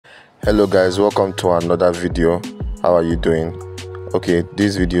Hello guys, welcome to another video. How are you doing? Okay,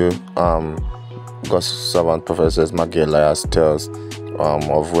 this video God's servant Prophetess Maggy Elias tells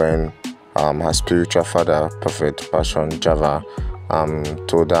of when her spiritual father Prophet Passion Java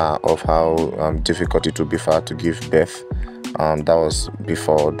told her of how difficult it would be for her to give birth. That was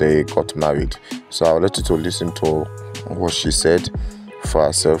before they got married. So I'll let you to listen to what she said for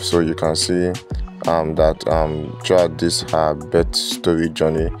herself, so you can see that throughout this her birth story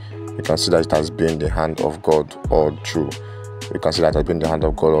journey, you can see that it has been the hand of God all through. You can see that it has been the hand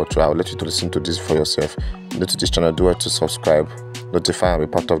of God all through. I'll let you to listen to this for yourself. New to this channel, do it to subscribe, notify, and be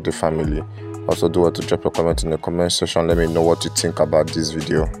part of the family. Also do it to drop a comment in the comment section. Let me know what you think about this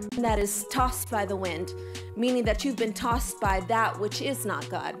video. That is tossed by the wind, meaning that you've been tossed by that which is not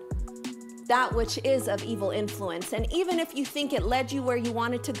God, that which is of evil influence. And even if you think it led you where you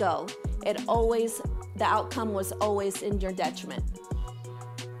wanted to go, the outcome was always in your detriment.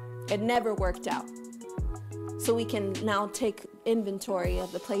 It never worked out. So we can now take inventory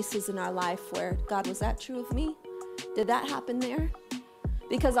of the places in our life where, God, was that true of me? Did that happen there?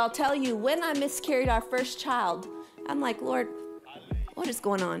 Because I'll tell you, when I miscarried our first child, I'm like, Lord, what is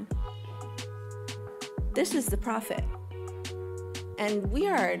going on? This is the prophet. And we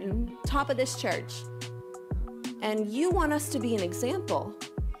are on top of this church. And you want us to be an example.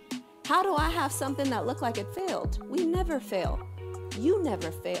 How do I have something that looked like it failed? We never fail. You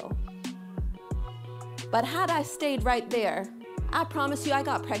never fail. But had I stayed right there, I promise you I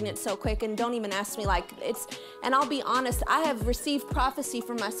got pregnant so quick, and don't even ask me and I'll be honest, I have received prophecy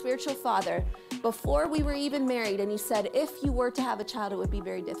from my spiritual father before we were even married, and he said, if you were to have a child, it would be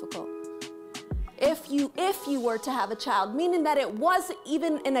very difficult. If you were to have a child, meaning that it was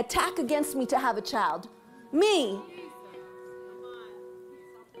even an attack against me to have a child. Me.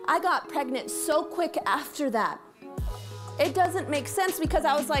 I got pregnant so quick after that. It doesn't make sense, because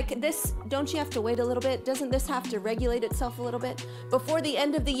I was like, don't you have to wait a little bit? Doesn't this have to regulate itself a little bit? Before the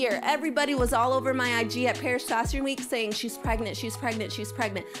end of the year, everybody was all over my IG at Parish Classroom Week saying, she's pregnant, she's pregnant, she's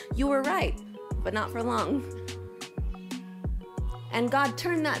pregnant. You were right, but not for long. And God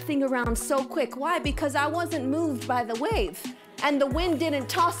turned that thing around so quick. Why? Because I wasn't moved by the wave. And the wind didn't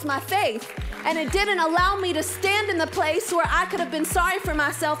toss my faith. And it didn't allow me to stand in the place where I could have been sorry for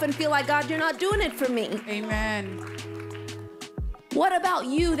myself and feel like, God, you're not doing it for me. Amen. What about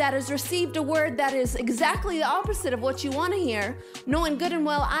you that has received a word that is exactly the opposite of what you want to hear, knowing good and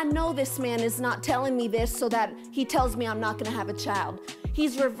well, I know this man is not telling me this so that he tells me I'm not going to have a child.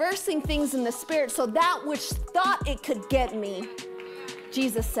 He's reversing things in the spirit, so that which thought it could get me,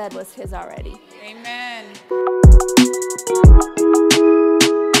 Jesus said was his already. Amen.